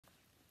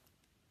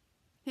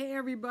Hey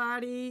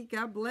everybody,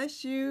 God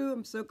bless you.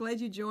 I'm so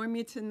glad you joined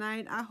me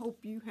tonight. I hope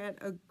you had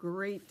a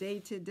great day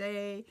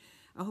today.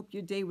 I hope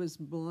your day was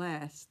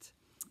blessed.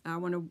 I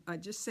want to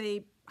just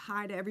say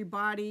hi to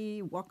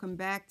everybody. Welcome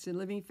back to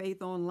Living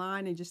Faith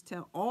Online, and just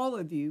tell all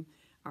of you,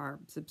 our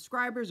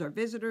subscribers, our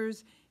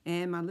visitors,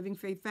 and my Living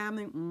Faith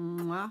family,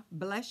 mwah,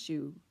 bless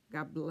you.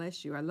 God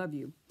bless you. I love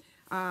you.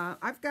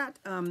 I've got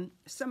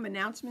some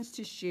announcements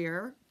to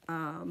share.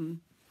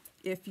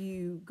 If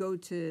you go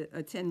to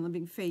attend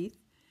Living Faith,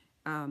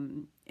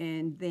 and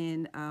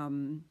then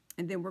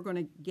we're going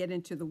to get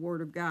into the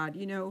Word of God.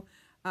 When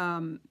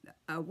I'm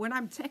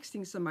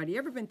texting somebody,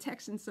 ever been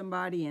texting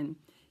somebody, and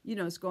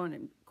it's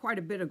going quite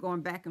a bit of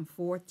going back and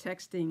forth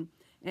texting,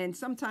 and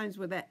sometimes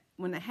when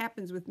that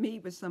happens with me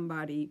with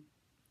somebody,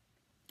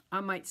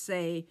 I might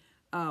say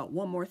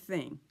one more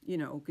thing,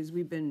 because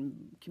we've been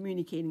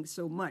communicating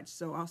so much.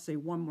 So I'll say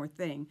one more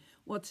thing.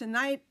 Well,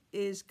 tonight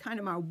is kind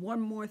of my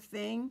one more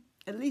thing,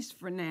 at least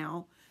for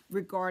now,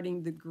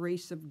 regarding the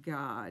grace of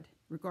God.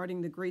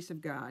 Regarding the grace of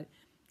God.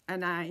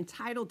 And I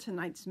entitled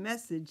tonight's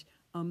message,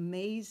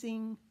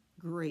 Amazing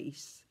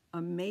Grace.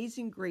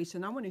 Amazing Grace.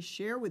 And I want to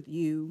share with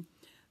you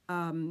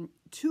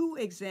two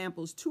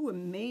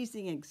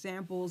amazing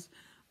examples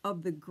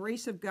of the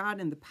grace of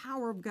God and the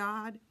power of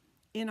God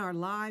in our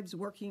lives,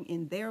 working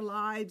in their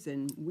lives,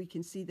 and we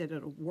can see that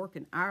it'll work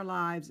in our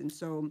lives. And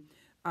so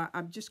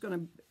I'm just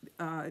going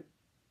to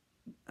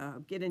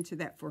get into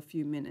that for a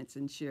few minutes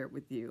and share it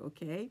with you,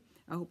 okay?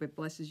 I hope it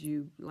blesses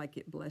you like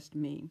it blessed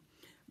me.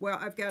 Well,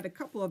 I've got a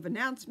couple of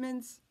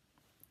announcements.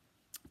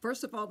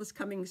 First of all, this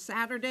coming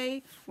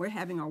Saturday, we're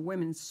having our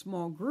women's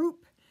small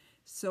group.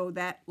 So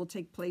that will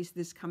take place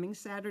this coming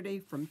Saturday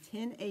from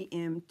 10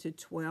 a.m. to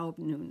 12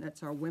 noon.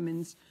 That's our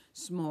women's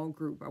small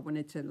group. I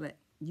wanted to let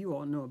you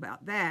all know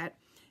about that.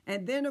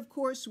 And then, of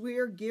course,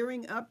 we're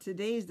gearing up.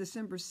 Today is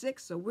December 6th,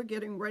 so we're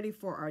getting ready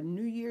for our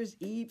New Year's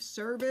Eve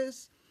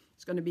service.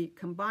 It's going to be a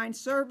combined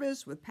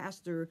service with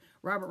Pastor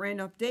Robert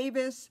Randolph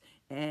Davis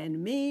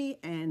and me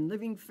and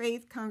Living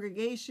Faith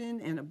Congregation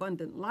and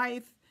Abundant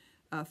Life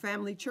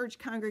Family Church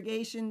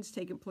congregations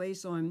taking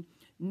place on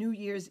New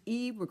Year's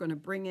Eve. We're going to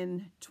bring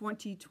in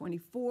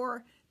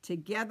 2024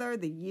 together,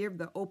 the year of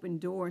the open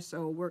door.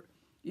 So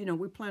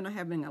we plan on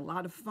having a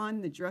lot of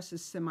fun. The dress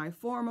is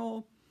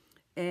semi-formal,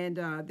 and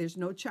there's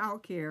no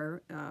childcare,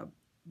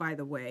 by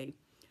the way.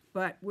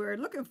 But we're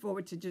looking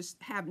forward to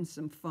just having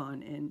some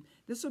fun. And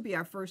this will be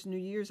our first New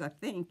Year's, I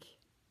think,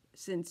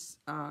 since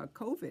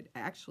COVID,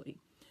 actually.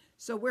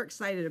 So we're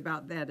excited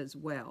about that as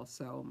well.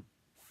 So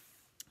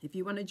if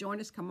you want to join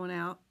us, come on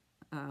out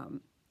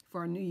for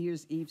our New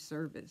Year's Eve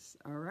service,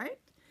 all right,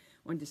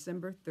 on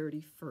December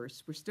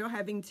 31st. We're still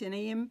having 10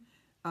 a.m.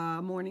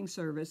 Morning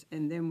service,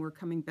 and then we're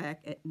coming back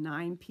at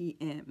 9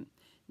 p.m.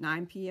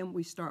 9 p.m.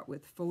 we start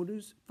with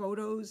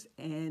photos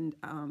and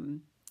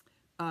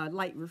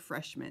light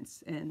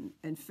refreshments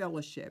and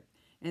fellowship.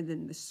 And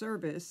then the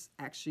service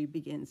actually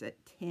begins at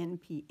 10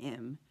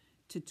 p.m.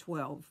 to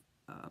 12.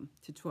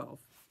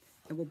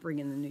 And we'll bring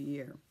in the new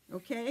year.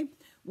 Okay?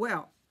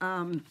 Well,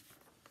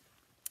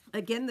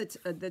 again,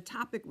 the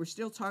topic, we're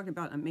still talking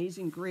about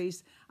amazing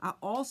grace.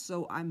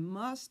 I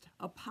must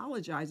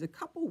apologize. A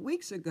couple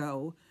weeks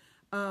ago,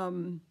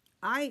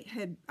 I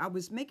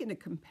was making a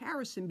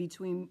comparison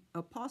between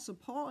Apostle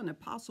Paul and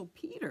Apostle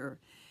Peter.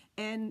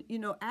 And,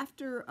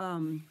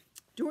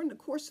 during the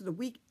course of the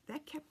week,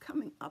 that kept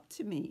coming up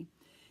to me.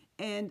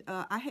 And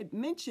I had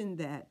mentioned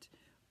that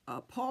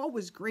Paul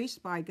was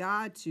graced by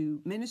God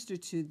to minister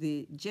to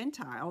the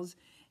Gentiles,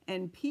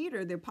 and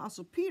Peter, the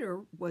Apostle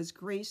Peter, was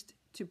graced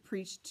to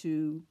preach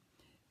to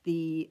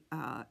the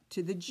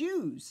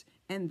Jews.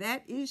 And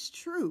that is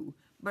true.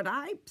 But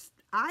I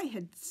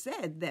had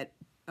said that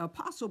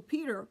Apostle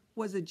Peter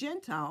was a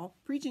Gentile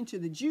preaching to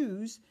the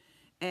Jews,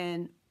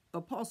 and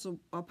Apostle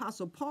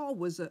Paul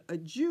was a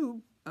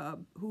Jew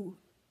who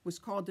was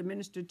called to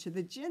minister to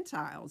the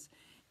Gentiles.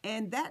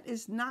 And that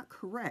is not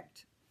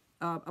correct.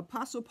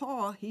 Apostle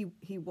Paul,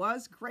 he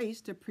was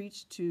graced to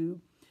preach to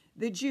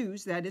the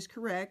Jews, that is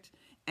correct.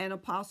 And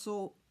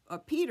Apostle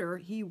Peter,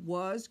 he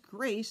was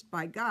graced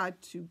by God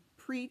to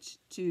preach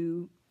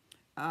to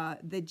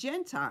the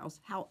Gentiles.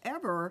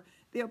 However,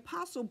 the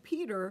Apostle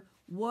Peter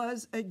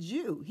was a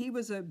Jew. He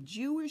was a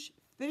Jewish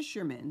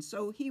fisherman,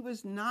 so he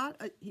was not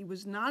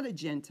a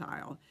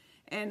Gentile.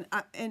 And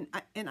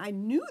I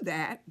knew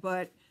that,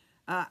 but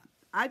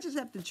I just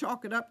have to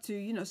chalk it up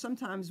to,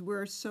 sometimes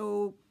we're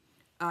so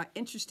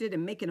interested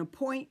in making a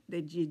point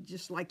that you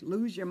just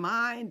lose your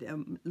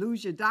mind,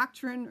 lose your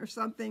doctrine or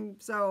something.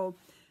 So,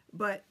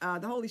 but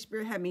the Holy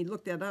Spirit had me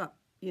look that up,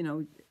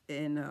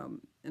 and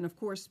of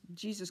course,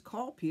 Jesus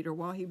called Peter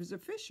while he was a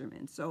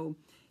fisherman. So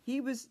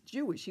he was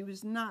Jewish. He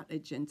was not a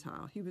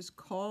Gentile. He was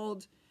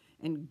called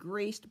and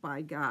graced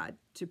by God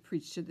to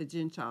preach to the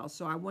Gentiles.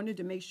 So I wanted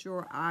to make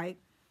sure I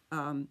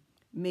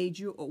made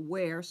you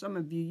aware. Some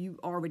of you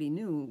already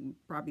knew,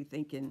 probably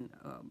thinking,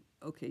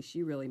 okay,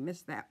 she really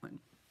missed that one.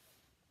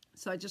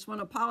 So I just want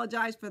to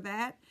apologize for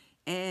that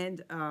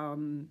and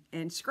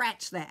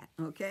scratch that,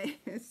 okay?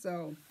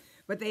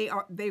 but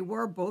they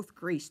were both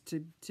graced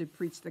to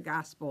preach the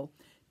gospel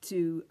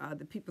to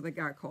the people that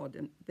God called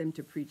them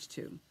to preach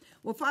to.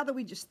 Well, Father,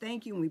 we just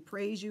thank you and we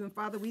praise you. And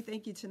Father, we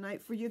thank you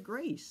tonight for your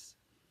grace.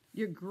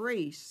 Your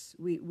grace.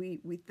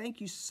 We thank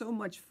you so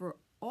much for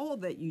all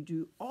that you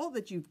do, all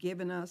that you've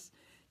given us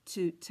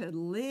to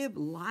live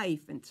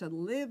life and to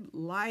live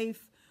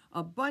life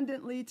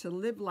abundantly, to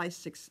live life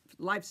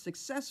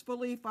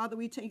successfully. Father,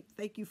 we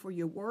thank you for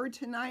your word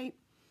tonight.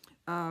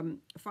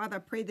 Father, I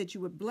pray that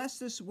you would bless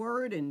this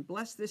word and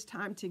bless this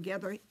time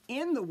together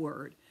in the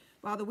word.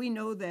 Father, we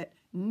know that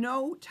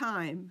no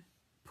time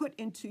put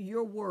into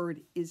your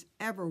word is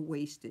ever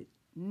wasted,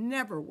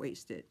 never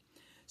wasted.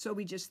 So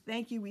we just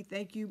thank you. We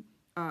thank you.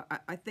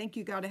 I thank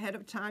you, God, ahead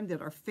of time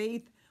that our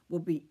faith will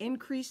be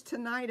increased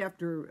tonight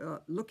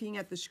after looking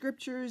at the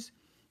scriptures,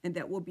 and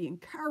that we'll be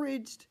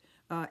encouraged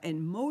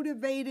and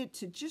motivated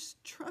to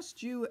just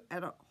trust you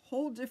at a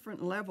whole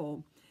different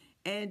level,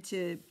 and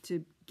to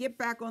get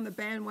back on the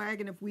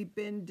bandwagon if we've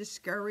been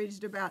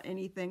discouraged about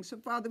anything. So,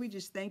 Father, we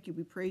just thank you.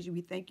 We praise you.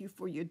 We thank you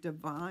for your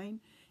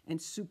divine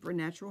and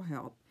supernatural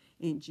help.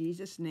 In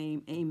Jesus'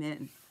 name,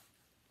 amen.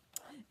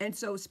 And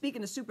so,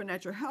 speaking of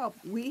supernatural help,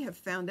 we have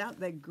found out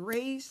that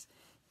grace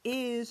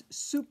is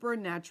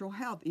supernatural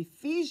help.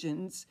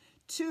 Ephesians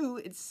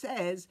 2, it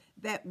says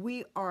that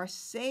we are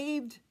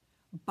saved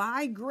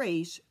by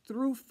grace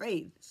through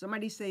faith.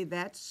 Somebody say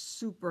that's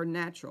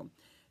supernatural.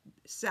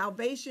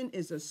 Salvation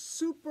is a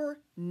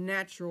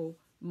supernatural,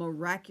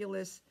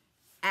 miraculous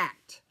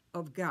act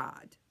of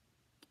God.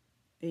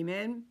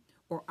 Amen?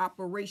 Or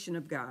operation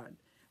of God.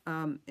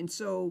 And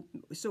so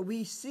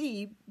we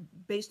see,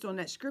 based on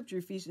that scripture,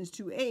 Ephesians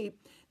 2:8,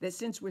 that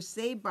since we're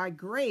saved by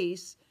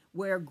grace,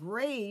 where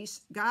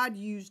grace, God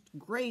used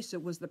grace,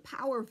 it was the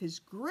power of his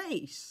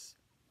grace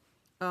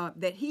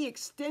that he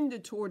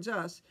extended towards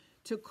us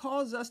to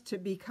cause us to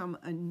become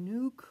a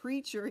new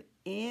creature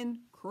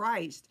in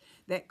Christ,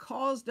 that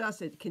caused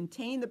us, it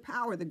contained the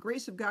power, the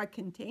grace of God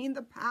contained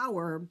the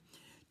power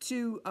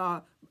to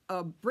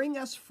bring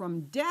us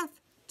from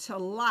death to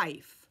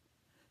life.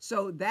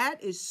 So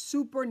that is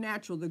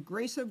supernatural. The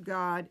grace of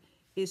God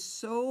is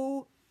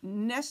so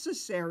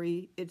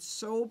necessary. It's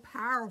so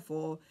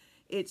powerful.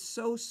 It's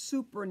so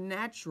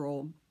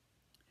supernatural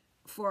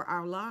for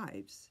our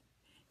lives.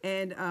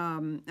 And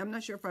I'm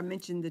not sure if I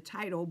mentioned the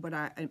title, but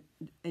I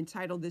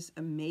entitled this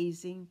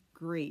Amazing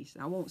Grace.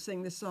 I won't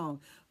sing the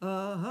song.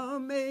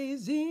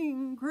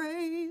 Amazing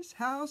Grace,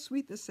 how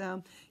sweet the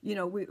sound. You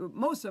know,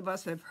 most of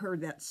us have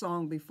heard that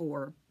song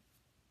before.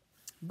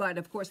 But,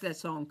 of course, that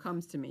song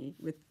comes to me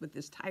with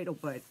this title.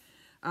 But,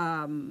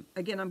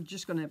 again, I'm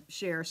just going to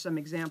share some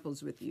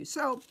examples with you.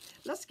 So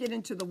let's get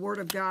into the Word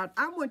of God.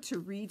 I want to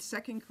read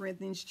 2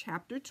 Corinthians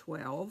chapter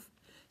 12.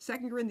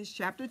 2 Corinthians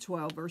chapter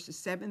 12, verses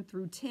 7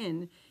 through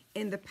 10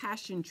 in the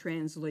Passion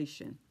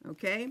Translation,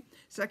 okay?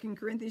 2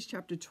 Corinthians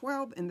chapter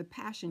 12 in the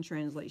Passion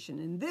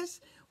Translation. And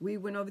this, we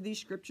went over these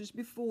scriptures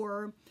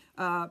before.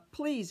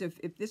 Please,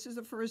 if this is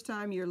the first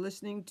time you're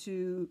listening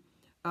to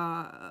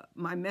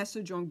my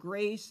message on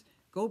grace,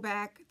 go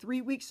back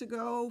 3 weeks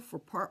ago for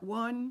part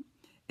 1,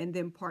 and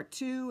then part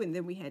 2, and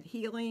then we had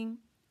healing,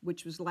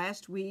 which was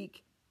last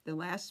week, the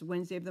last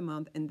Wednesday of the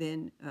month, and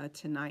then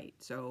tonight.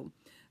 So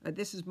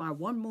this is my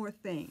one more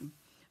thing.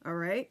 All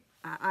right,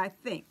 I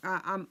think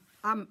I'm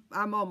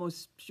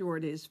almost sure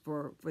it is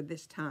for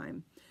this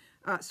time.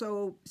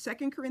 So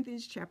 2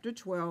 Corinthians chapter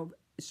 12,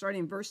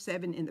 starting in verse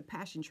 7 in the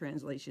Passion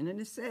Translation, and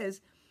it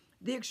says,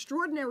 "The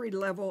extraordinary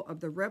level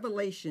of the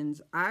revelations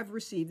I've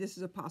received," this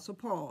is Apostle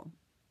Paul,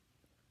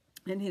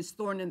 and his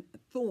thorn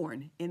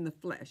in the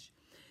flesh.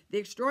 "The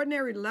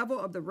extraordinary level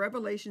of the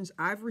revelations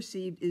I've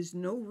received is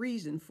no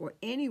reason for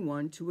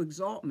anyone to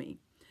exalt me.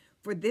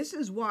 For this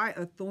is why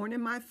a thorn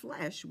in my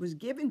flesh was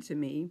given to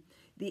me,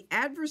 the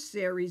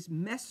adversary's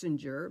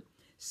messenger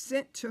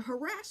sent to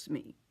harass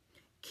me,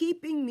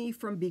 keeping me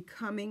from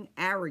becoming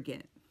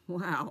arrogant."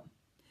 Wow.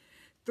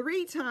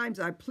 "3 times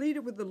I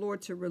pleaded with the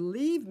Lord to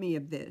relieve me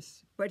of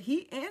this, but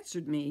he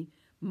answered me,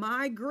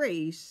 my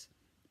grace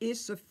is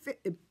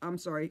sufficient."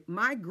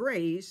 My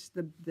grace,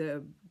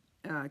 the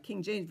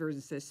King James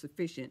Version says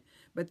sufficient,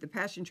 but the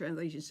Passion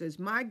Translation says,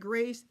 "My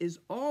grace is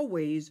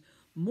always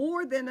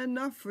more than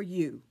enough for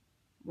you."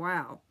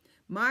 Wow.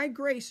 "My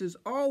grace is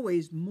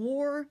always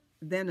more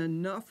than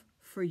enough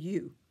for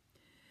you.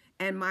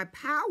 And my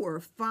power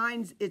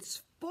finds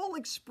its full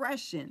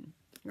expression,"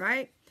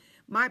 right?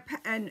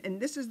 And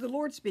this is the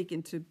Lord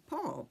speaking to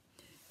Paul.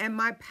 "And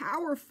my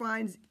power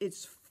finds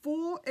its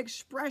full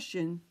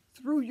expression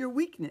through your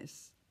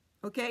weakness."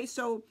 Okay,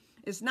 so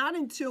it's not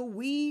until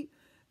we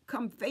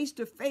come face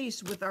to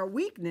face with our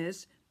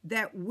weakness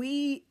that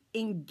we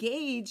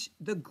engage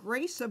the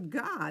grace of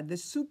God, the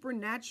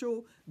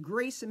supernatural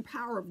grace and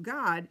power of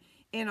God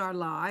in our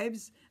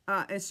lives.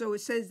 And so it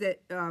says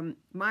that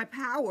my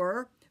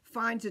power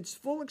finds its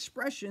full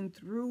expression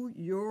through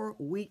your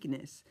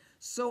weakness.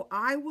 "So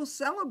I will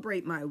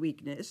celebrate my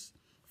weakness,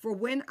 for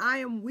when I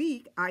am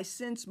weak, I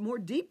sense more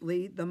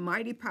deeply the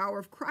mighty power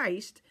of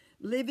Christ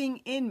living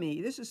in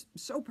me." This is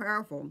so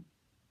powerful.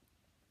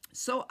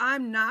 So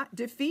I'm not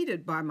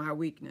defeated by my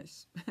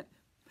weakness.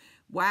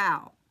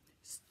 Wow.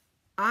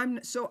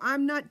 I'm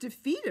not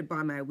defeated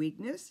by my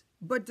weakness,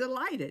 but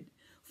delighted.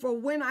 For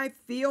when I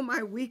feel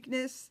my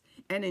weakness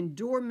and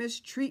endure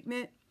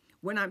mistreatment,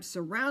 when I'm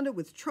surrounded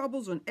with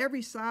troubles on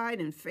every side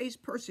and face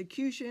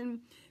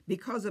persecution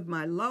because of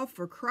my love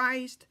for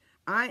Christ,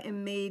 I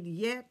am made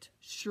yet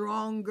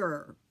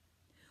stronger.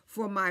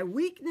 For my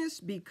weakness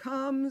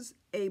becomes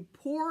a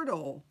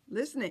portal.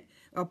 Listen,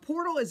 a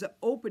portal is an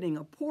opening.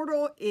 A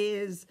portal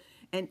is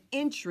an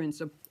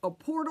entrance. A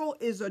portal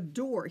is a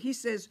door. He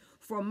says,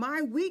 for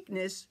my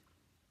weakness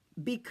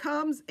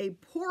becomes a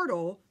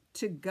portal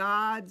to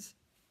God's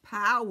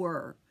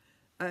power.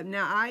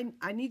 Now,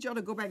 I need y'all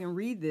to go back and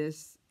read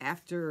this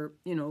after,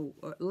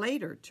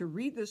 later, to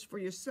read this for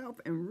yourself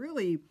and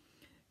really,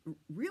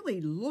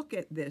 really look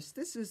at this.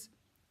 This is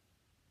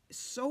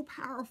so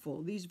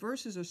powerful. These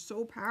verses are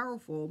so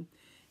powerful,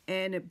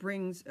 and it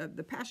brings,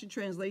 the Passion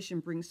Translation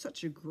brings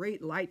such a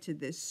great light to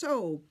this.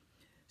 So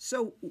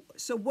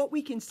what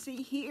we can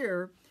see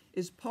here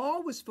is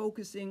Paul was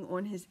focusing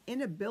on his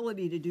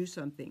inability to do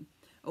something.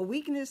 A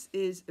weakness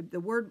is, the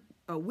word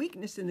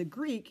weakness in the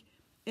Greek,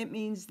 it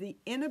means the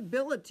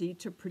inability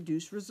to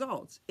produce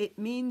results. It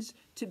means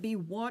to be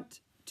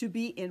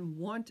in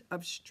want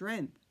of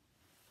strength.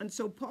 And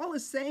so Paul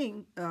is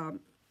saying,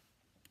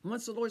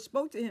 once the Lord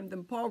spoke to him,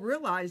 then Paul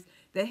realized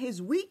that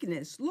his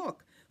weakness,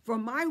 look, for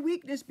my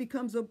weakness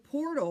becomes a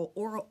portal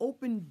or an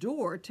open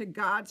door to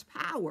God's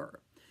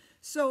power.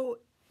 So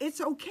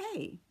it's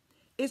okay.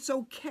 It's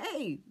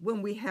okay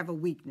when we have a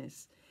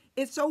weakness.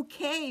 It's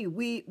okay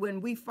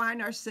when we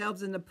find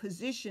ourselves in a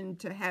position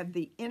to have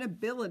the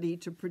inability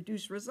to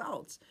produce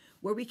results,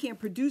 where we can't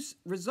produce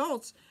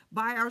results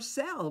by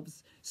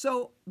ourselves.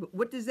 So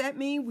what does that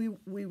mean?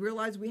 We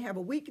realize we have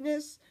a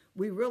weakness.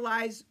 We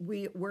realize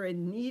we're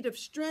in need of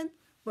strength,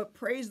 but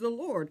praise the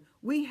Lord,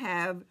 we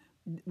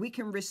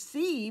can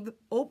receive,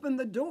 open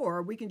the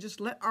door. We can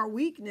just let our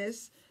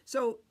weakness.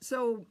 So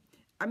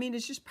I mean,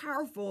 it's just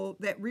powerful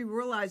that we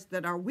realize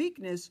that our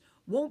weakness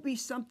won't be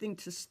something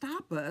to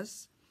stop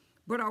us,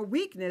 but our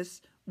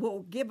weakness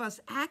will give us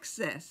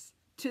access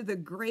to the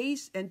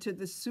grace and to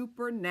the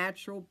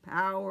supernatural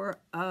power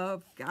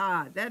of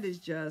God. That is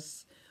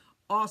just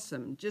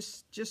awesome,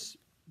 just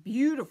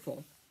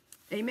beautiful.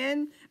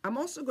 Amen. I'm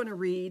also going to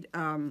read,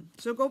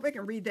 so go back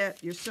and read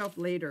that yourself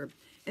later.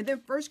 And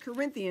then 1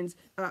 Corinthians,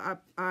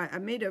 I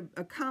made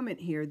a comment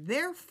here.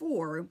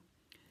 Therefore,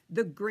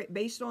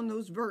 based on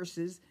those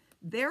verses,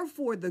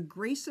 therefore the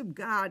grace of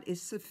God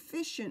is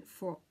sufficient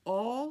for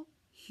all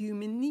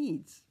human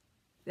needs.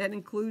 That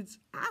includes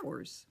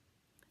ours.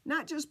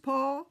 Not just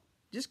Paul.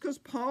 Just because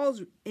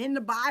Paul's in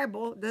the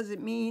Bible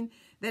doesn't mean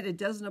that it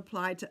doesn't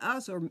apply to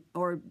us,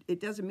 or it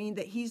doesn't mean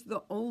that he's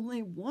the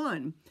only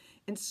one.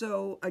 And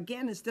so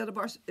again, instead of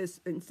us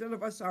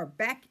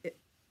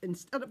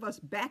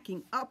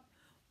backing up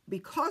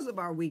because of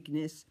our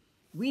weakness,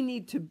 we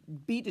need to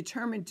be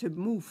determined to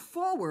move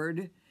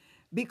forward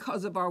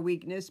because of our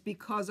weakness,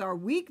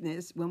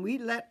 when we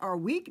let our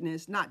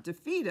weakness not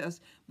defeat us,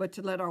 but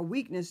to let our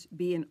weakness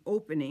be an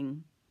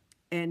opening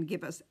and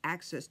give us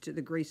access to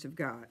the grace of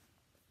God.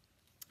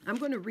 I'm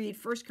going to read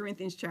 1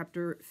 Corinthians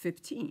chapter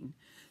 15.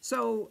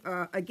 So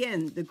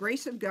again, the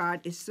grace of God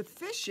is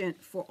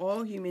sufficient for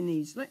all human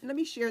needs. Let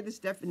me share this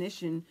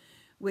definition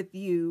with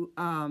you.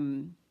 Now,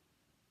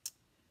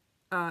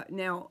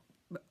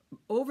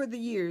 over the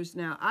years,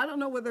 I don't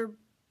know whether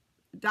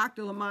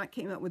Dr. Lamont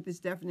came up with this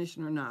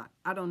definition or not.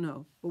 I don't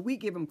know, but we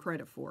give him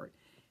credit for it.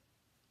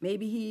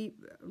 Maybe he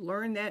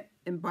learned that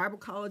in Bible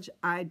college.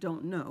 I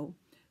don't know,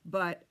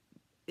 but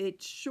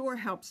it sure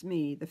helps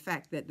me, the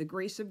fact that the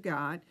grace of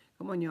God,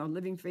 come on, y'all,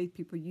 living faith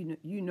people,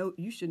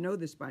 you should know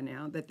this by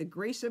now, that the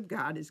grace of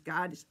God is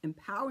God's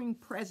empowering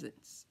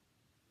presence,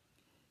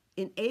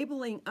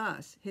 enabling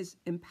us, his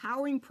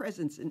empowering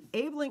presence,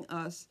 enabling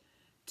us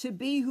to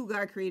be who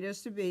God created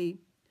us to be,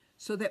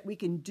 so that we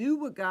can do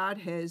what God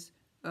has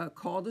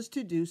called us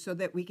to do, so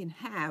that we can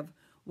have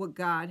what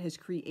God has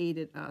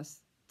created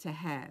us to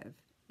have.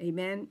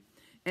 Amen.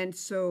 And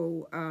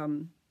so,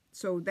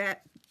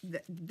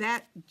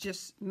 that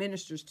just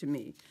ministers to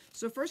me.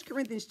 So 1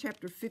 Corinthians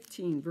chapter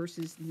 15,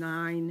 verses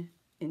 9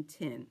 and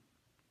 10.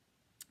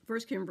 1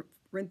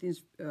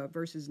 Corinthians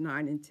verses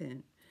 9 and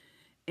 10.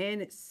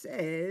 And it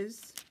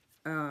says,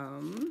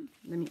 let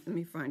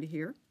me find it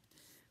here.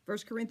 1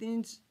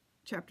 Corinthians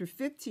chapter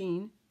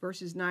 15,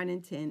 verses 9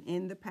 and 10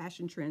 in the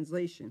Passion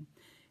Translation.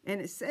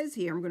 And it says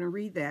here, I'm going to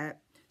read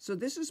that. So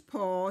this is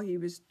Paul. He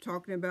was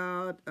talking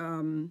about,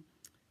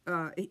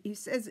 he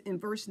says in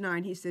verse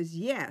 9, he says,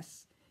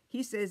 yes.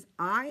 He says,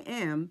 I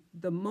am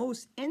the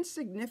most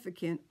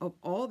insignificant of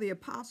all the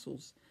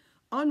apostles,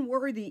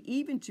 unworthy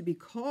even to be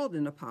called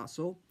an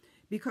apostle,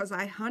 because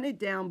I hunted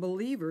down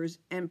believers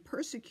and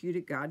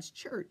persecuted God's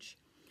church.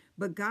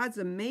 But God's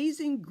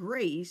amazing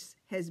grace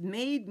has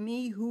made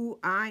me who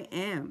I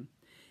am.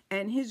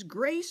 And his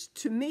grace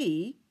to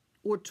me,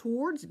 or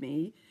towards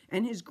me,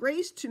 and his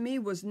grace to me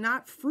was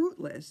not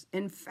fruitless.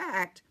 In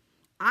fact,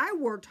 I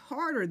worked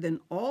harder than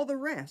all the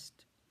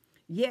rest.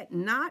 yet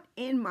not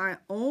in my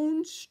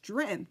own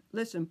strength.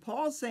 Listen,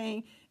 Paul's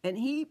saying, and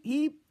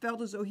he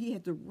felt as though he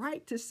had the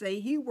right to say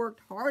he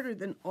worked harder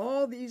than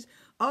all these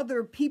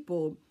other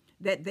people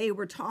that they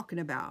were talking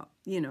about.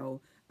 He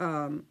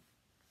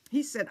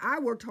said, I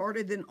worked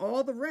harder than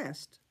all the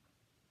rest.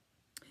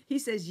 He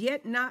says,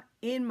 yet not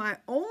in my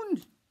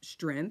own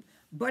strength,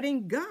 but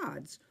in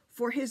God's.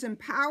 For his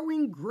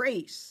empowering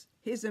grace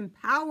is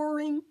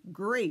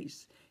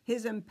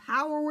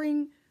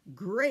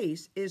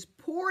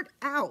poured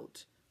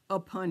out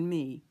upon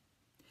me.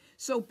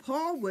 So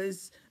Paul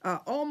was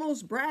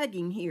almost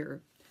bragging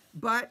here.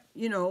 But,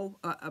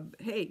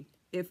 hey,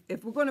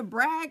 if we're going to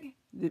brag,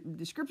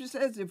 the scripture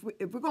says if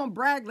we're going to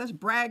brag, let's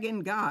brag in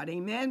God.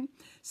 Amen.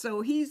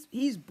 So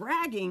he's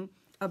bragging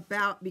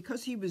about,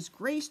 because he was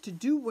graced to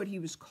do what he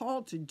was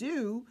called to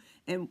do,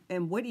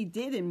 and what he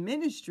did in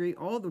ministry,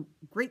 all the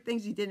great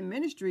things he did in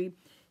ministry.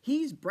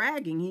 He's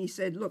bragging. He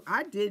said, look,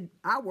 I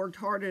worked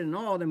harder than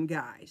all them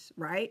guys,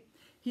 right?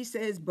 He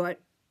says, but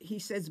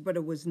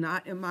it was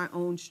not in my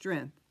own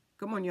strength.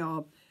 Come on,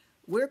 y'all.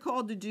 We're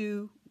called to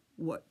do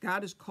what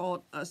God has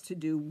called us to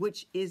do,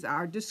 which is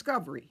our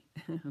discovery.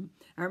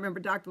 I remember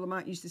Dr.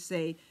 Lamont used to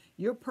say,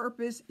 your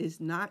purpose is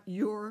not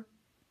your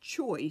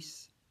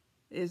choice.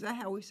 Is that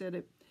how we said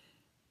it?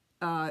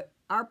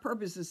 Our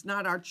purpose is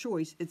not our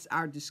choice, it's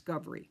our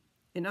discovery.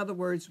 In other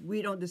words,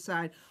 we don't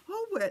decide,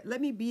 oh, well,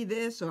 let me be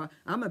this, or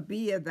I'm going to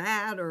be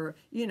that, or,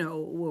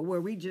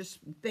 where we just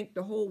think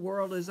the whole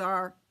world is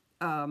our,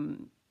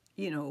 the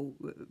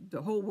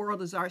whole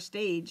world is our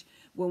stage.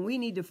 When we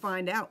need to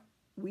find out,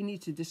 we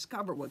need to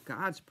discover what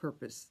God's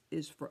purpose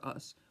is for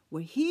us,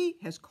 what he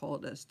has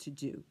called us to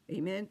do,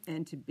 amen,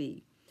 and to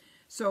be.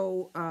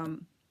 So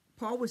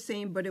Paul was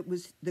saying, but it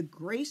was the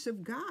grace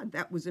of God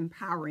that was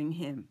empowering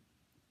him.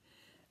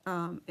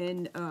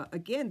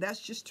 Again, that's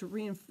just to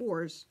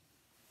reinforce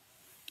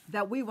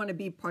that we want to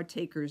be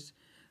partakers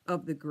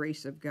of the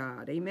grace of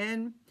God.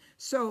 Amen.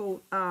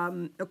 So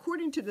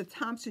according to the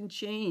Thompson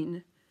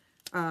Chain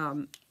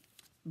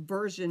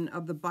version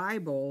of the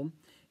Bible,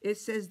 it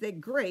says that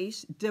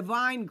grace,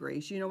 divine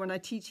grace, when I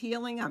teach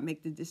healing, I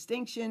make the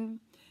distinction,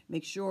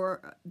 make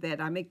sure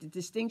that I make the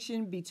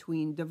distinction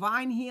between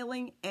divine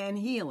healing and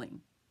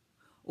healing,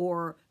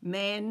 or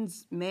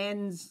man's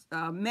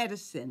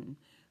medicine.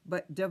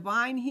 But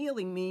divine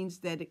healing means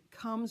that it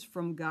comes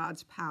from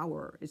God's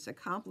power. It's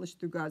accomplished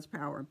through God's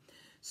power.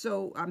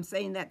 So I'm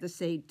saying that to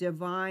say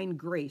divine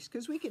grace,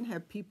 because we can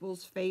have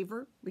people's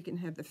favor. We can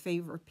have the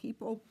favor of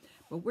people,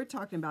 but we're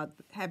talking about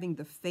having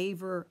the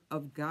favor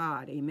of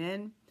God.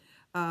 Amen.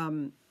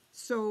 It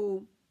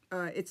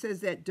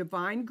says that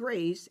divine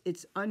grace,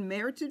 it's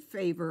unmerited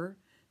favor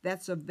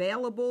that's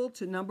available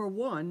to, number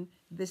one,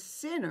 the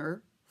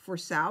sinner for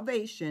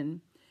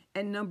salvation,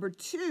 and number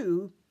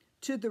two,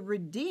 to the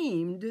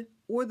redeemed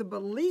or the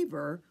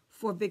believer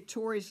for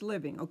victorious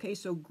living. Okay,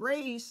 so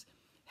grace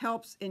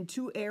helps in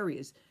two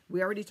areas.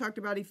 We already talked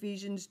about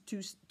Ephesians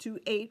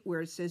 2:8,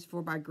 where it says,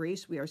 for by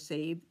grace we are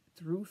saved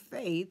through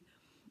faith,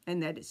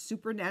 and that it's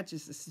supernatural.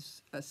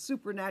 It's a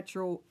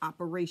supernatural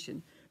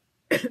operation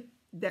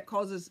that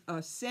causes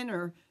a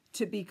sinner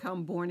to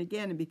become born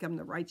again and become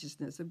the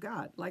righteousness of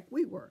God, like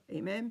we were.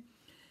 Amen.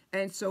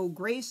 And so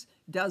grace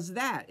does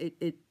that.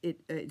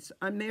 It's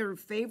unmerited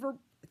favor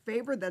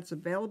that's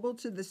available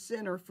to the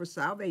sinner for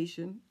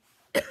salvation,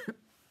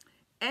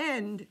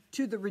 and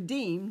to the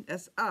redeemed,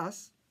 that's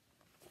us.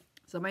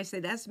 Somebody say,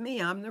 that's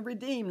me, I'm the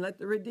redeemed. Let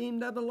the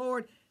redeemed of the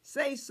Lord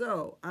say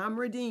so. I'm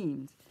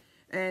redeemed.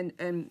 And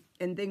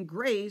then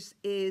grace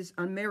is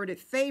unmerited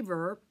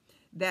favor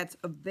that's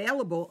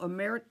available,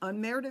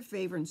 unmerited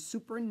favor and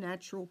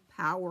supernatural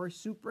power,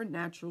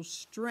 supernatural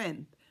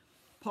strength.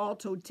 Paul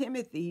told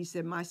Timothy, he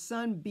said, my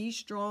son, be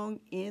strong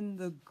in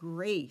the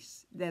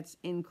grace that's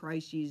in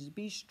Christ Jesus.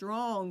 Be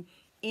strong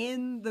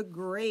in the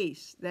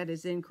grace that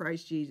is in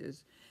Christ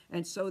Jesus.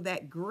 And so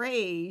that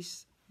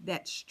grace,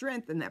 that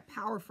strength and that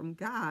power from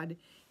God,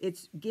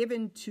 it's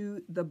given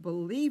to the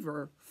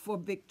believer for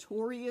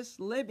victorious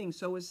living.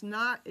 So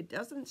it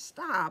doesn't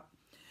stop.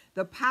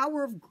 The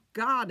power of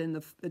God and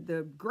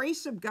the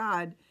grace of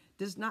God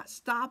does not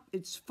stop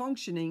its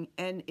functioning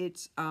and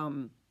its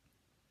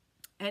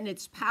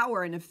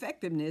power and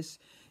effectiveness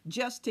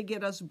just to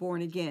get us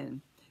born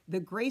again. The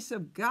grace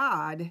of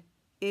God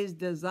is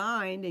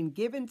designed and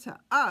given to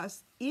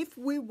us if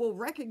we will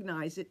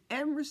recognize it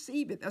and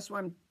receive it. That's why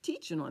I'm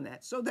teaching on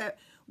that, so that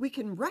we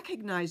can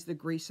recognize the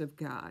grace of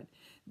God,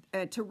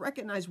 to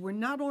recognize we're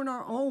not on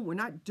our own. We're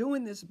not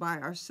doing this by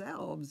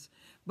ourselves,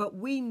 but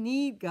we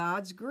need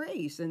God's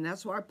grace. And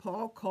that's why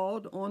Paul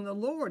called on the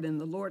Lord, and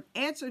the Lord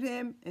answered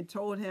him and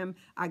told him,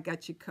 I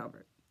got you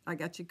covered. I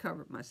got you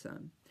covered, my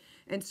son.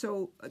 And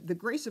so the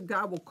grace of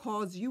God will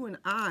cause you and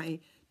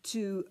I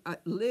to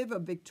live a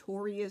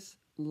victorious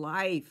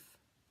life,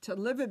 to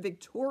live a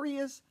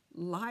victorious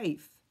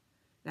life.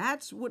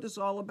 That's what it's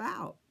all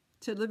about,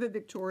 to live a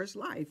victorious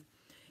life.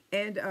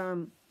 And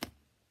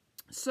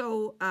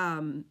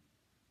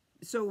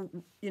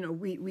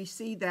we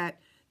see that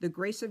the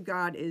grace of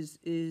God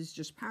is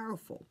just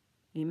powerful.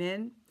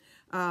 Amen.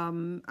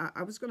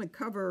 I was going to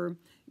cover,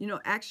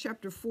 Acts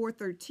chapter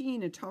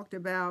 4:13. It talked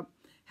about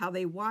how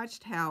they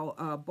watched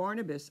how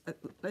Barnabas,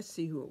 let's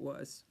see who it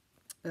was.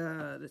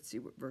 Let's see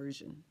what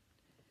version.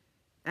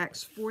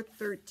 Acts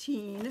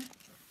 4:13,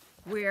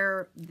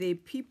 where the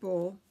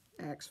people,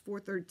 Acts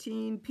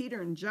 4:13,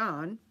 Peter and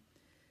John,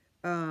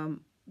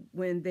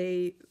 when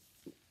they,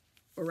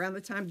 around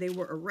the time they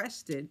were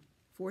arrested,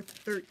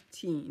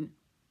 4:13,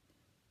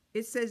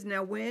 it says,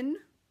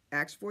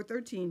 Acts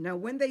 4:13, now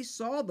when they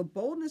saw the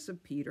boldness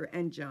of Peter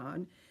and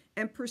John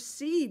and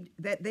perceived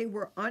that they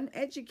were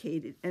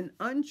uneducated and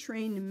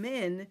untrained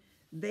men,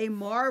 they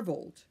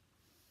marveled,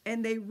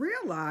 and they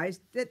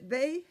realized that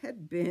they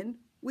had been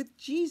with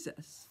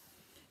Jesus.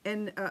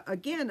 And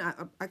again,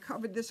 I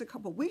covered this a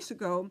couple weeks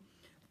ago,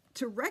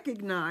 to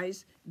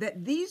recognize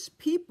that these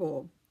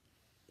people,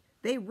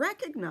 they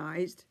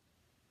recognized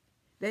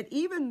that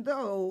even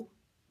though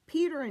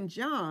Peter and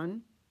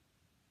John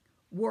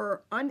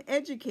were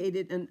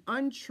uneducated and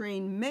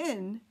untrained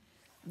men,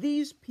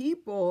 these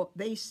people,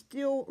 they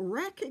still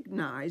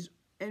recognized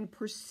and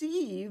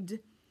perceived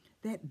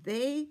that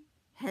they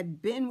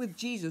had been with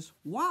Jesus.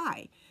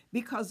 Why?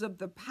 Because of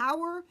the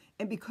power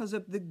and because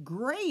of the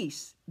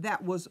grace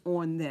that was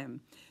on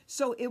them.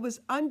 So it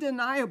was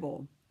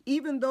undeniable,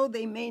 even though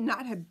they may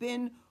not have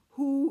been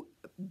who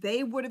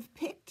they would have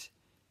picked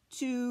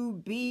to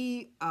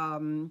be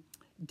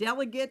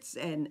delegates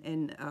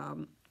and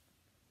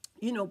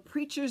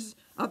preachers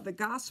of the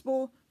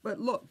gospel. But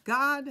look,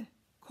 God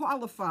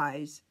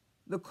qualifies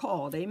the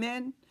called.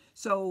 Amen.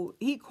 So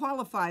he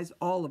qualifies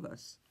all of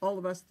us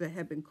that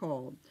have been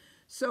called.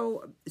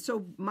 So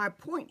my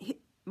point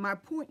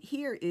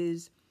here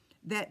is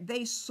that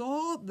they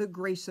saw the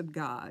grace of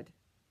God.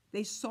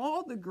 They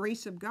saw the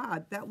grace of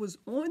God that was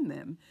on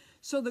them.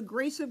 So the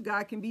grace of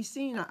God can be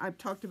seen. I've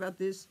talked about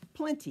this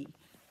plenty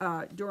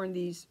during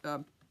these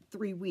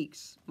 3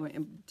 weeks,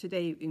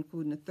 today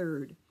including the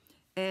third.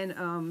 And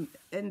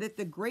that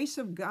the grace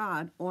of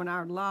God on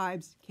our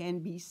lives can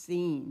be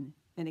seen.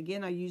 And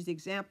again, I use the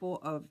example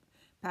of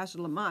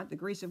Pastor Lamont, the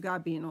grace of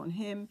God being on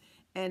him,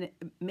 and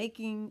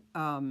making,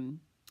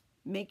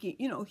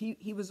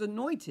 he was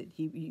anointed.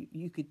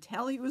 You could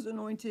tell he was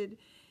anointed,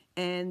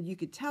 and you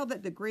could tell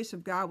that the grace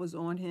of God was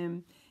on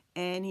him,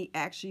 and he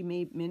actually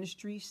made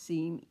ministry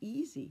seem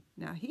easy.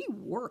 Now, he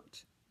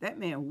worked. That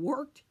man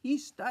worked. He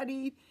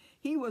studied.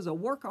 He was a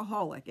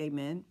workaholic.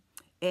 Amen.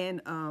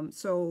 And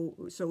so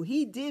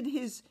he did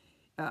his,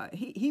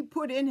 he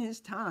put in his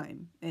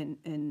time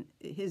and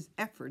his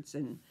efforts,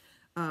 and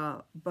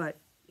but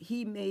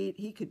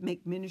he could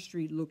make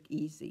ministry look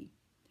easy.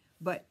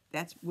 But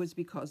that was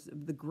because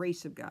of the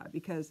grace of God,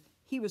 because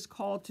he was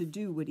called to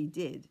do what he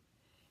did.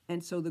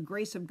 And so the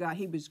grace of God,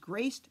 he was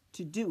graced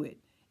to do it,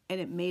 and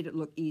it made it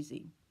look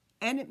easy.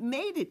 And it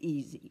made it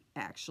easy,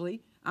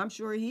 actually. I'm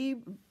sure he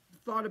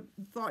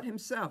thought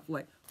himself,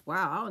 like,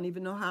 wow, I don't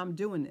even know how I'm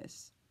doing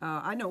this.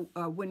 I know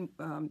when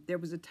there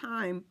was a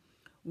time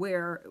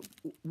where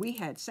we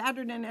had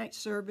Saturday night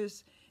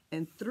service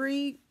and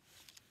three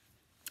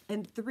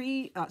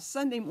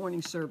Sunday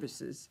morning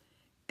services,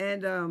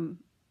 and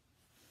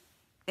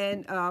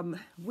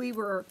we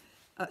were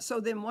so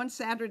then one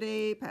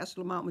Saturday,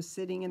 Pastor Lamont was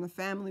sitting in the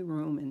family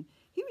room, and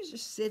he was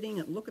just sitting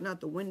and looking out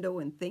the window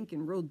and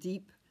thinking real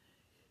deep,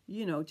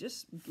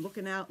 just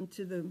looking out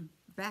into the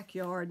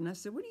backyard. And I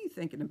said, "What are you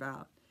thinking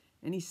about?"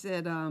 And he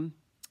said,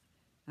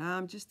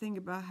 "I'm just thinking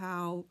about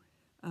how,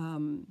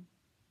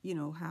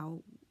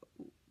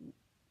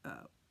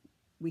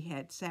 we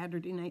had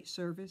Saturday night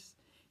service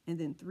and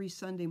then 3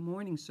 Sunday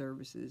morning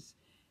services."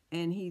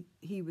 And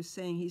he was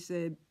saying, he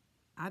said,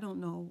 "I don't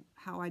know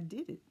how I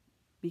did it,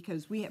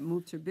 because we had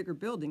moved to a bigger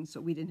building, so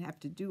we didn't have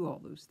to do all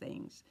those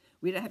things.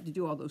 We didn't have to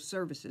do all those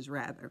services,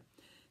 rather."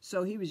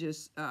 So he was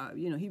just,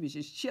 he was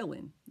just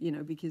chilling,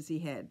 because he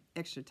had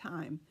extra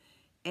time.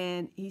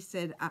 And he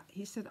said, I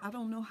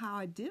don't know how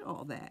I did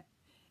all that.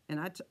 And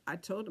I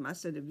told him, I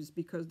said, it was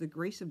because the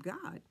grace of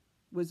God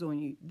was on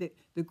you.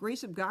 The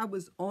grace of God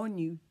was on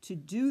you to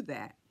do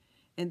that.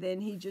 And then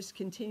he just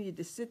continued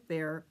to sit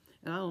there.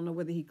 And I don't know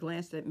whether he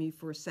glanced at me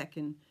for a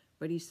second,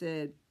 but he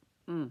said,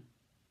 "I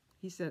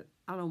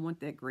don't want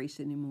that grace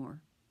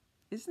anymore."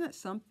 Isn't that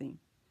something?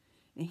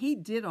 And he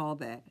did all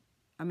that.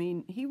 I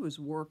mean, he was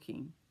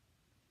working.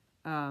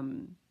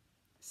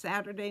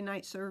 Saturday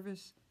night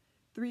service,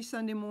 3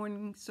 Sunday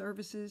morning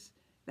services.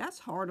 That's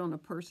hard on a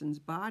person's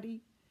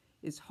body.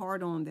 It's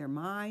hard on their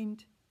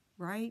mind,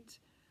 right?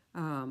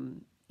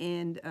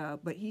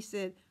 But he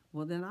said,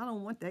 "Well, then I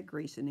don't want that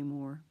grace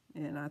anymore."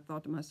 And I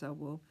thought to myself,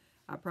 well,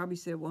 I probably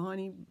said, "Well,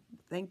 honey,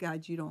 thank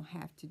God you don't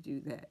have to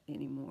do that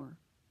anymore."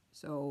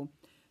 So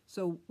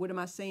what am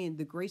I saying?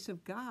 The grace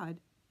of God,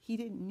 he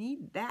didn't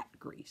need that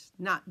grace,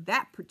 not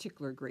that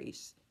particular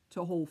grace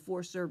to hold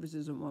 4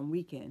 services in one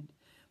weekend.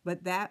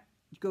 But that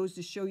goes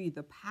to show you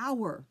the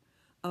power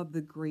of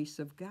the grace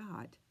of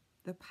God,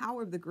 the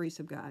power of the grace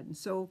of God. And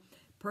so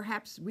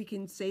perhaps we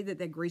can say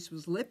that grace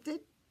was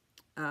lifted.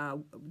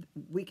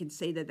 We can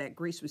say that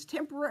grace was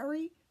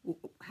temporary,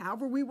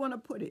 however we want to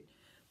put it.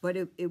 But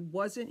it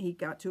wasn't, he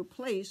got to a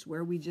place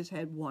where we just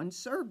had one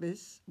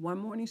service, one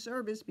morning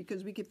service,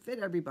 because we could fit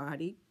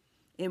everybody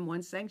in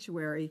one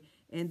sanctuary,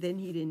 and then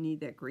he didn't need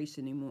that grace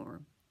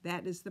anymore.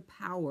 That is the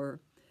power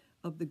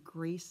of the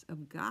grace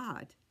of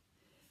God.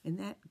 And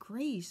that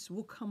grace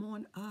will come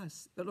on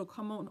us. It'll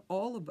come on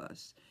all of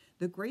us.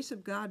 The grace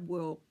of God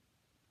will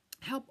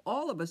help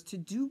all of us to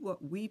do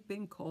what we've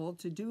been called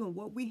to do and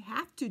what we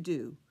have to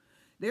do.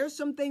 There are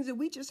some things that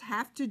we just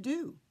have to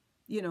do.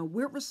 You know,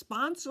 we're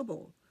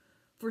responsible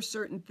for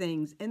certain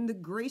things, and the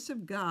grace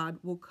of God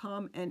will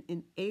come and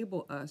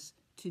enable us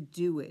to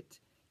do it.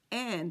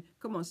 And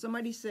come on,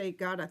 somebody say,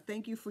 God, I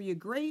thank you for your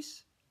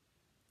grace.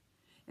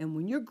 And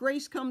when your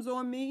grace comes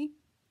on me,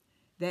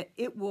 that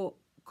it will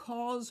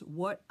cause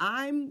what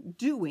I'm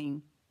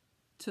doing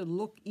to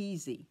look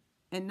easy,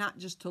 and not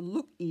just to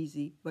look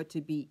easy, but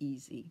to be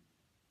easy.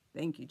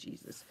 Thank you,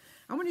 Jesus.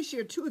 I want to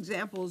share two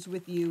examples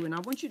with you, and I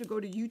want you to go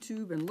to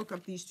YouTube and look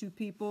up these two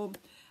people.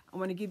 I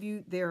want to give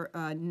you their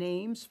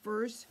names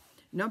first.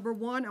 Number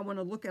one, I want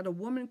to look at a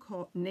woman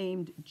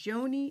named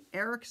Joni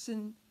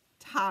Eareckson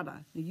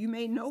Tada. Now, you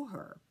may know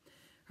her.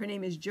 Her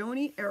name is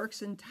Joni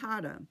Eareckson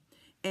Tada,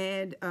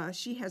 and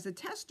she has a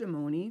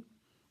testimony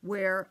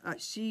where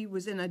she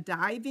was in a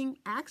diving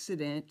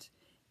accident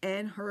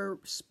and her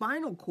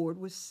spinal cord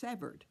was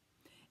severed,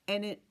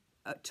 and it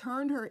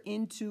turned her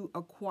into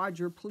a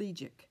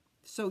quadriplegic.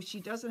 So she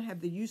doesn't have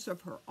the use of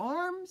her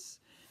arms.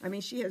 I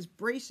mean, she has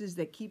braces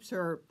that keeps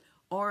her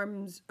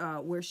arms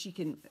where she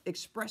can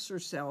express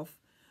herself,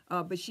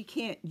 but she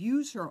can't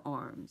use her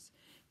arms.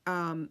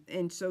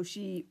 And so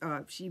it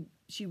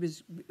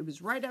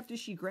was right after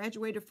she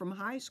graduated from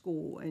high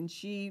school, and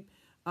she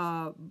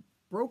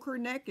broke her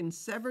neck and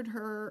severed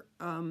her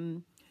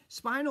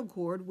spinal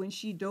cord when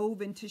she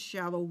dove into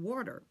shallow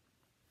water.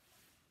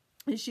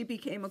 And she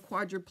became a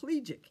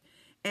quadriplegic.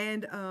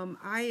 And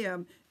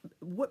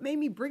what made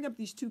me bring up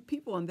these two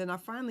people, and then I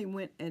finally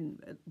went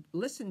and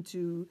listened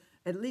to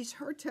at least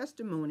her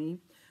testimony,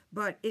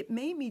 but it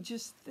made me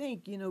just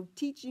think, you know,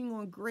 teaching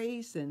on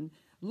grace and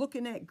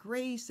looking at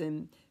grace,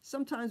 and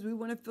sometimes we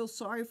want to feel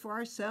sorry for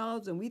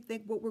ourselves, and we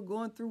think what we're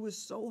going through is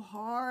so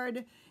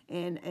hard,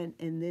 and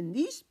then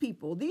these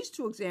people, these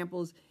two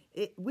examples,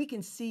 we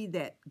can see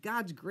that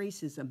God's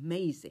grace is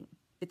amazing.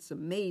 It's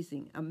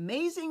amazing.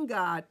 Amazing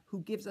God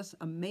who gives us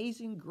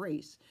amazing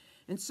grace.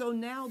 And so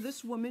now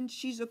this woman,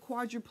 she's a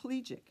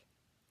quadriplegic,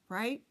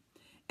 right?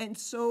 And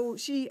so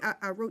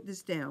I wrote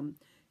this down.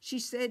 She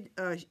said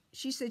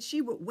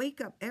she would wake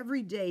up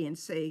every day and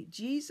say,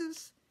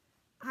 Jesus,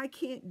 I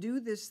can't do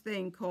this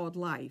thing called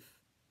life.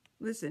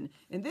 Listen,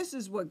 and this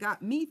is what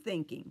got me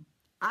thinking.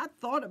 I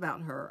thought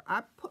about her.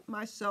 I put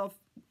myself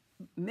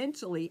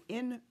mentally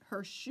in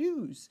her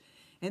shoes.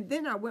 And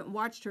then I went and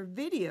watched her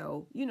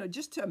video, you know,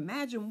 just to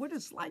imagine what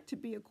it's like to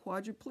be a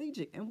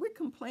quadriplegic. And we're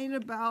complaining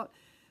about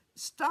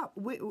stuff.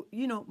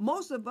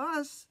 Most of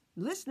us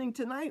listening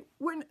tonight,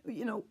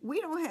 we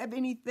don't have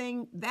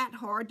anything that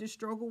hard to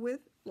struggle with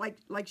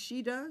like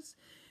she does.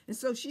 And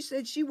so she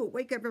said she would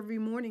wake up every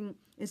morning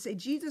and say,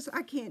 Jesus,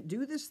 I can't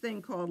do this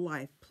thing called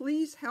life.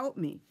 Please help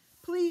me.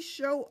 Please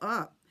show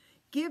up.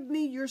 Give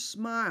me your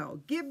smile.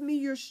 Give me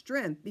your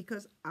strength,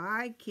 because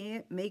I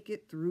can't make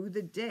it through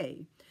the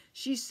day.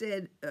 She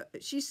said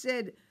that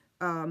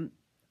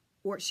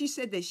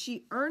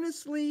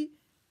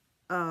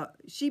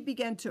she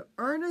began to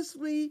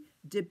earnestly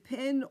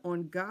depend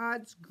on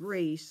God's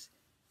grace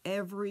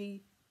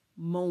every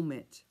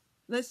moment.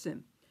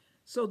 Listen,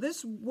 so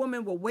this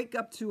woman will wake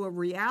up to a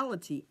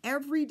reality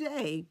every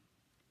day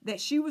that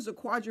she was a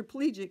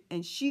quadriplegic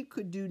and she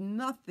could do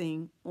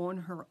nothing on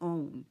her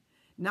own.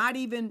 Not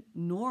even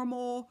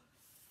normal,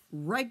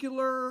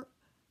 regular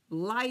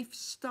life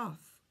stuff.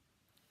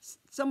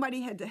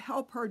 Somebody had to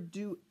help her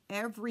do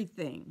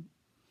everything.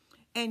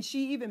 And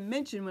she even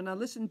mentioned, when I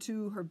listened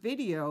to her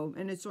video,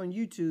 and it's on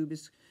YouTube,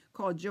 it's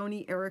called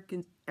Joni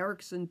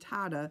Eareckson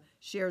Tada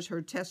Shares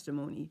Her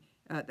Testimony.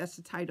 That's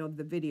the title of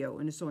the video,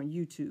 and it's on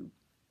YouTube.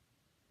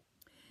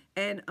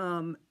 And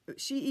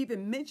she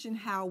even mentioned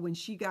how when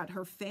she got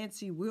her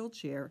fancy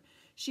wheelchair,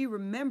 she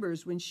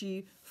remembers when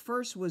she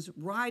first was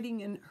riding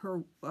in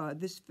her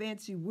this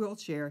fancy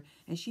wheelchair,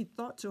 and she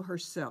thought to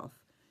herself,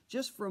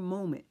 just for a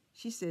moment,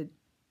 she said,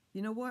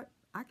 you know what?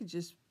 I could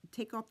just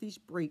take off these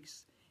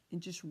brakes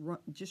and just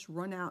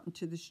run out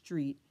into the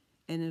street,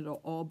 and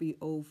it'll all be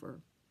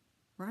over,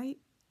 right?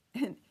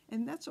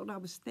 And that's what I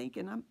was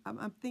thinking.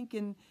 I'm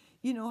thinking,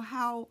 you know,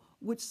 how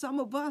would some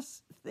of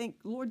us think,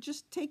 Lord,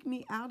 just take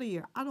me out of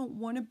here. I don't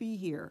want to be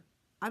here.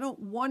 I don't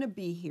want to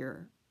be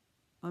here.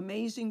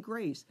 Amazing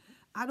grace.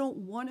 I don't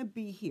want to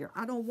be here.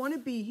 I don't want to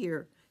be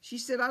here. She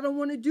said, I don't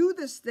want to do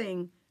this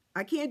thing.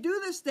 I can't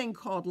do this thing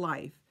called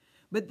life.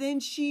 But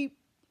then she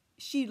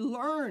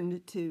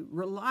learned to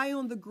rely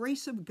on the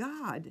grace of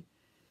God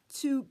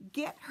to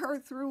get her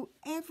through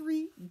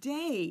every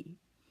day.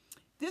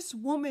 This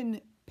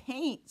woman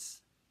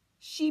paints.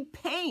 She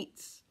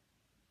paints.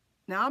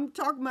 Now I'm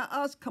talking about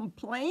us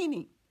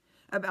complaining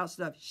about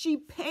stuff. She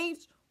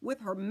paints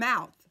with her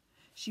mouth.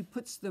 She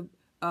puts the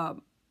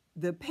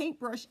the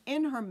paintbrush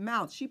in her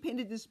mouth. She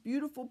painted this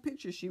beautiful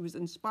picture. She was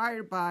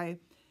inspired by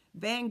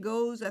Van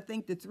Gogh's, I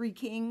think, The Three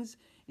Kings,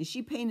 and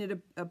she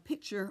painted a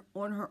picture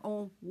on her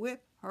own with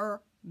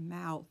her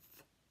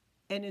mouth,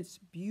 and it's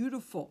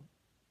beautiful.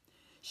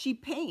 She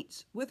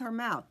paints with her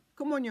mouth.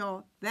 Come on,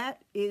 y'all.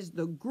 That is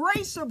the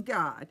grace of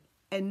God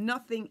and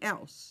nothing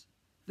else.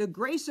 The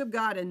grace of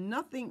God and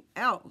nothing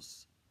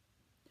else.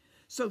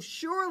 So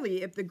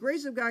surely if the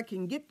grace of God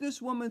can get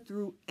this woman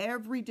through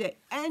every day,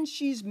 and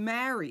she's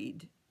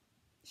married,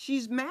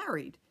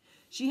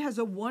 she has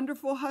a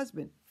wonderful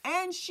husband,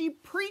 and she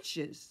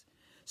preaches.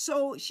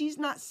 So she's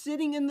not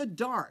sitting in the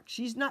dark.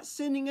 She's not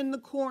sitting in the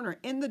corner,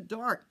 in the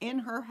dark, in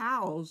her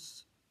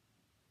house,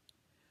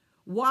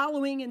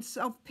 wallowing in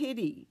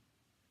self-pity.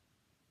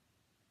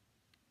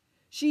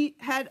 She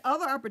had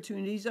other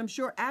opportunities, I'm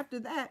sure, after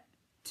that,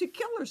 to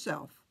kill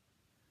herself,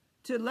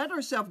 to let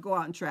herself go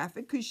out in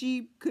traffic, because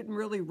she couldn't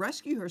really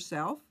rescue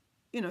herself.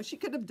 You know, she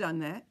could have done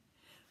that,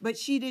 but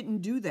she didn't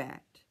do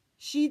that.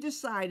 She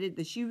decided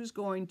that she was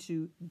going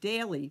to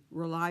daily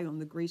rely on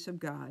the grace of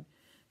God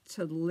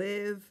to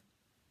live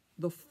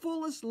the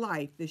fullest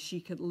life that she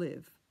could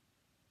live.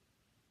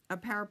 A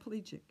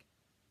paraplegic.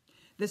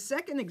 The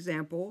second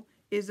example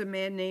is a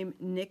man named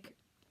Nick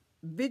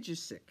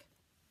Vujicic.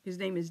 His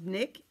name is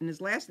Nick, and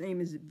his last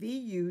name is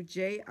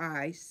Vujicic.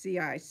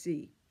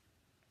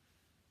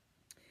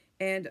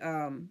 And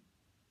I'm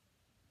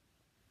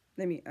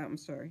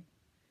sorry.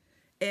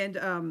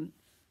 And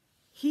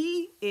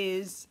he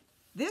is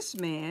this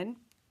man.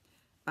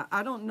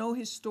 I don't know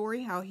his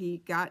story, how he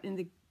got in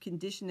the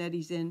condition that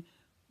he's in,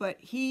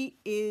 but he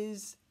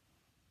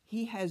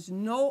has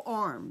no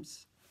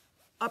arms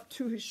up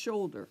to his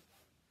shoulder.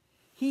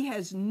 He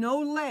has no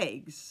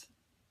legs,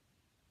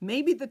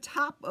 maybe the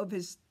top of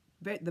his,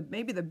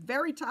 maybe the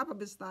very top of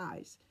his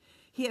thighs.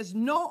 He has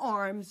no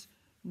arms,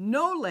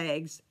 no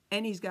legs,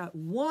 and he's got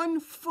one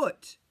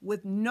foot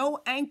with no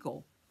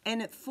ankle,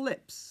 and it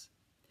flips.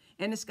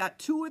 And it's got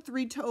 2 or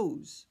 3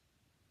 toes.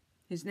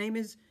 His name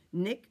is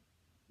Nick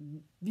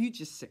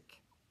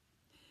Vujicic.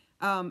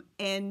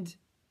 And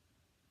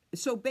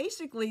so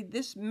basically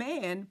this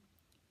man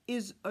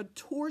is a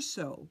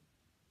torso.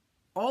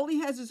 All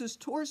he has is his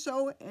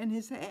torso and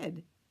his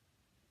head.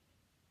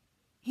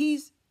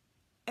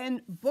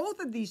 And both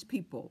of these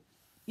people,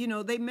 you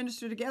know, they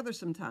minister together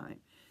sometime.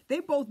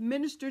 They both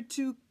minister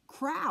to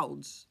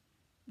crowds.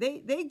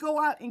 They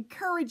go out and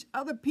encourage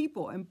other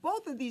people. And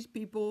both of these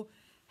people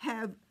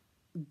have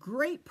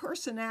great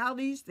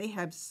personalities. They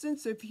have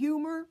sense of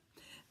humor.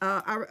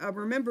 I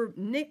remember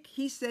Nick,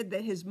 he said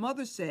that his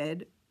mother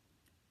said,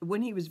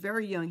 when he was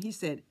very young, he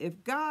said,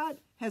 if God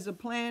has a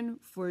plan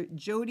for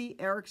Jody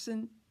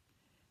Erickson,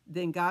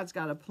 then God's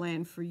got a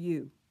plan for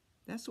you.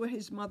 That's what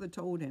his mother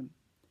told him.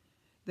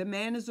 The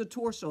man is a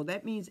torso.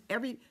 That means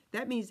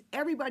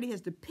everybody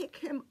has to pick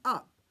him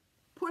up,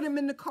 put him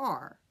in the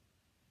car,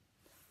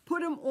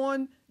 put him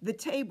on the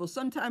table.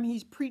 Sometimes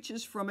he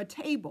preaches from a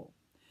table.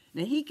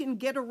 Now he can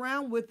get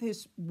around with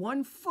his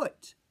one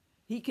foot.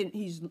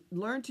 He's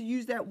learned to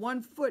use that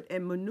one foot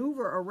and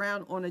maneuver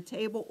around on a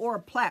table or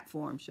a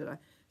platform, should I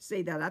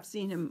say that. I've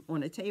seen him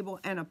on a table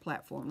and a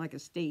platform, like a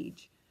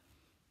stage.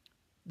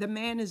 The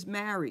man is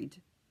married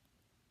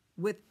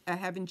with, I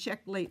haven't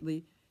checked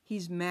lately,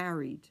 he's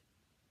married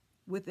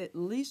with at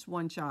least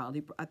one child.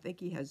 I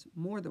think he has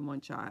more than one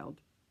child.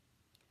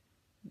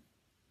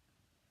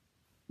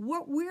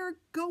 What we're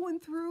going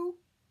through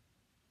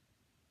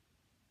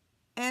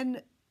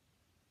and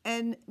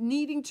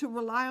needing to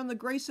rely on the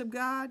grace of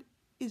God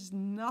is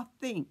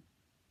nothing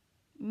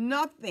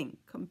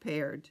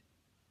compared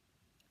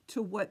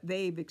to what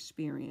they've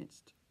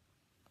experienced.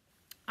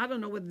 I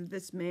don't know whether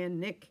this man,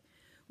 Nick,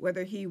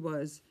 whether he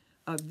was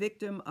a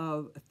victim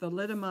of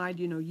thalidomide.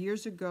 You know,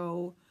 years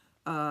ago,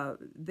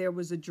 there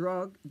was a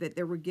drug that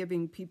they were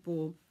giving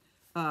people,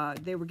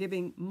 they were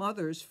giving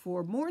mothers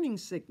for morning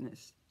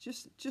sickness.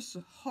 Just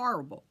a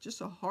horrible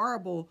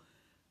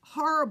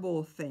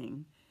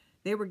thing.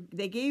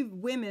 They gave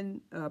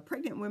women,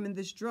 pregnant women,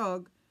 this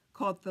drug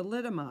called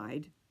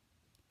thalidomide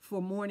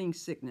for morning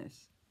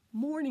sickness.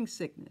 Morning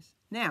sickness.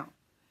 Now,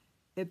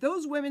 if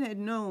those women had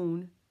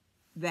known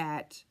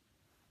that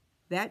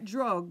that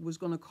drug was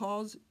going to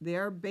cause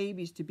their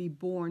babies to be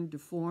born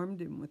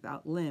deformed and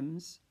without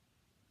limbs,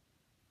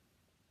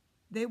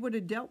 they would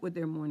have dealt with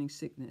their morning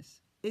sickness.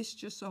 It's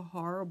just a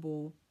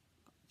horrible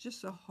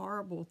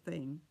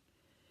thing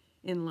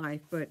in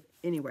life. But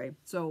anyway,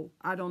 so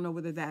I don't know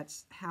whether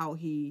that's how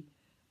he,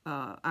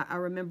 I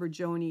remember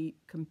Joni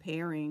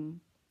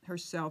comparing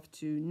herself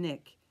to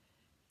Nick.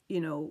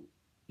 You know,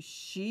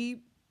 she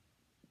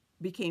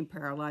became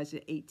paralyzed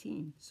at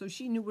 18. So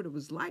she knew what it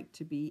was like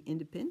to be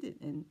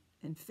independent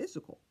and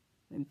physical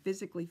and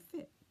physically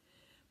fit.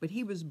 But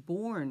he was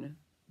born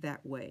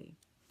that way.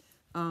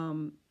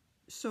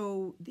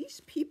 So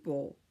these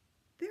people,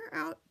 they're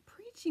out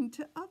preaching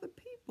to other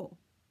people.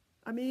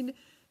 I mean,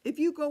 if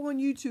you go on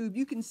YouTube,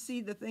 you can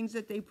see the things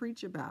that they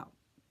preach about,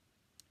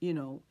 you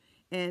know.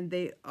 And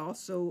they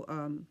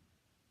also,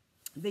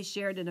 they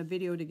shared in a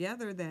video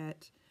together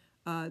that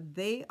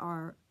they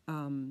are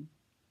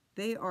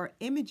They are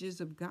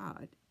images of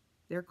God.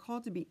 They're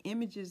called to be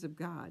images of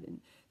God.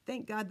 And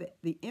thank God that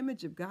the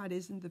image of God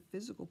isn't the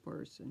physical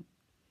person.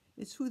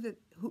 It's who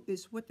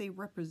is what they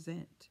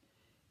represent.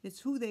 It's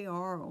who they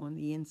are on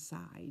the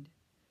inside.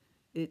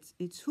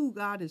 It's who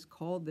God has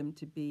called them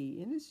to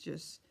be. And it's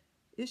just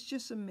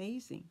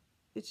amazing.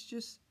 It's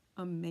just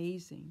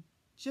amazing.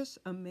 Just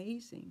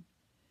amazing.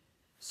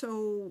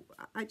 So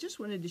I just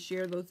wanted to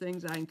share those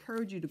things. I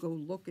encourage you to go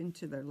look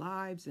into their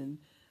lives, and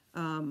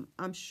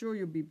I'm sure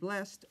you'll be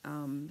blessed.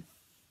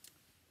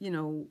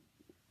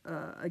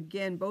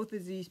 Again, both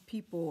of these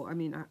people, I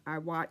mean, I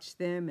watch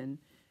them, and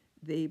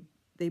they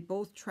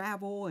both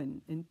travel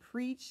and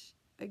preach.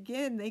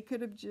 Again, they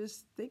could have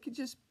just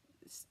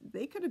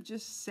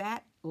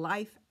sat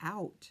life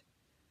out.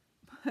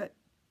 But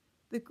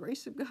the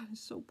grace of God is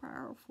so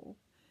powerful.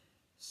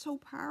 So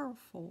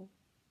powerful.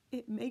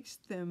 It made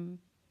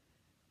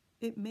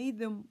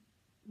them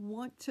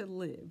want to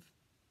live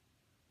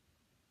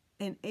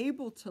and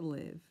able to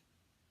live.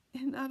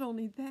 And not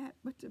only that,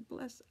 but to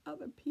bless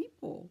other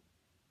people.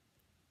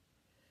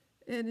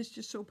 And it's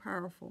just so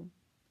powerful.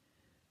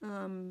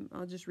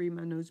 I'll just read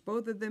my notes.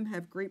 Both of them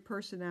have great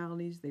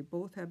personalities. They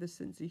both have a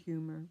sense of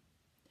humor.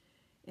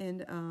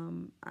 And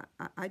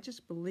I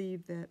just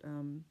believe that,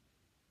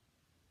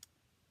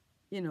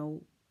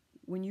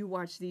 when you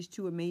watch these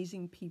two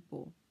amazing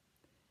people,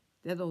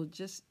 that'll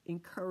just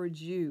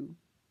encourage you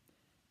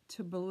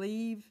to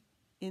believe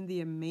in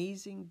the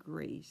amazing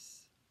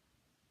grace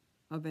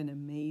of an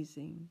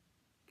amazing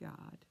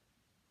God.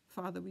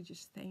 Father, we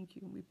just thank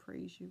you and we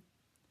praise you.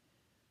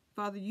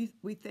 Father,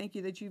 we thank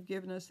you that you've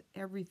given us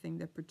everything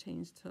that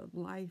pertains to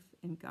life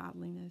and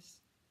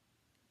godliness.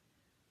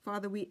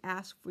 Father, we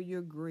ask for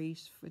your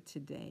grace for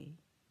today,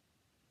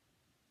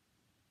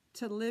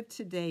 to live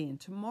today, and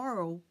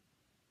tomorrow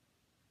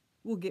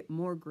we'll get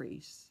more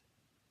grace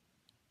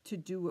to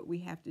do what we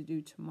have to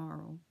do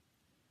tomorrow.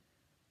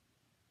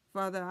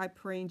 Father, I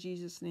pray in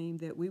Jesus' name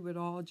that we would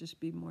all just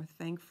be more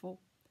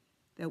thankful,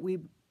 that we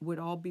would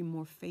all be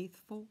more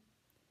faithful,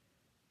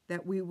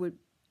 that we would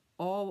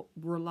all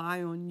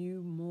rely on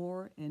you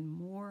more and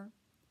more.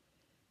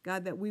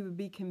 God, that we would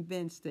be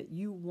convinced that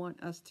you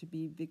want us to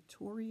be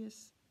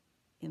victorious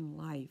in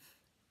life,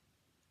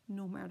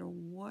 no matter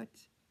what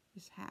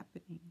is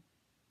happening.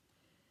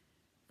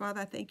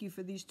 Father, I thank you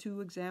for these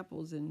two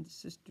examples, and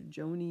Sister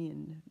Joni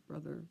and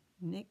Brother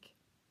Nick.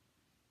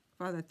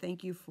 Father,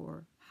 thank you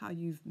for how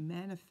you've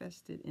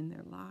manifested in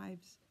their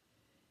lives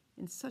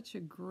in such a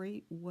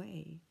great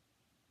way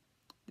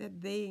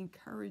that they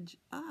encourage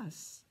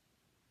us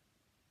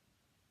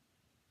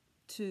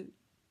to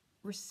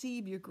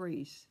receive your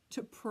grace,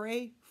 to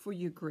pray for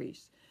your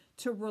grace,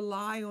 to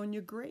rely on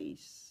your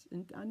grace.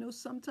 And I know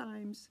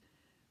sometimes,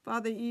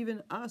 Father,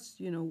 even us,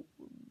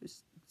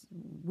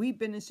 we've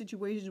been in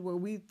situations where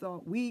we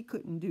thought we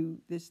couldn't do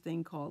this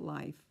thing called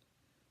life,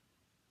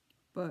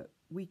 but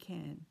we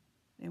can.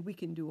 And we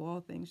can do all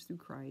things through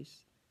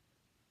Christ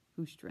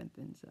who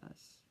strengthens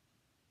us.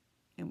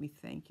 And we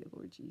thank you,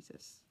 Lord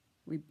Jesus.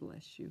 We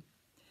bless you.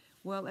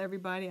 Well,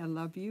 everybody, I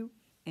love you,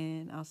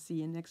 and I'll see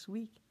you next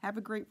week. Have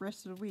a great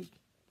rest of the week.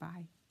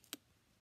 Bye.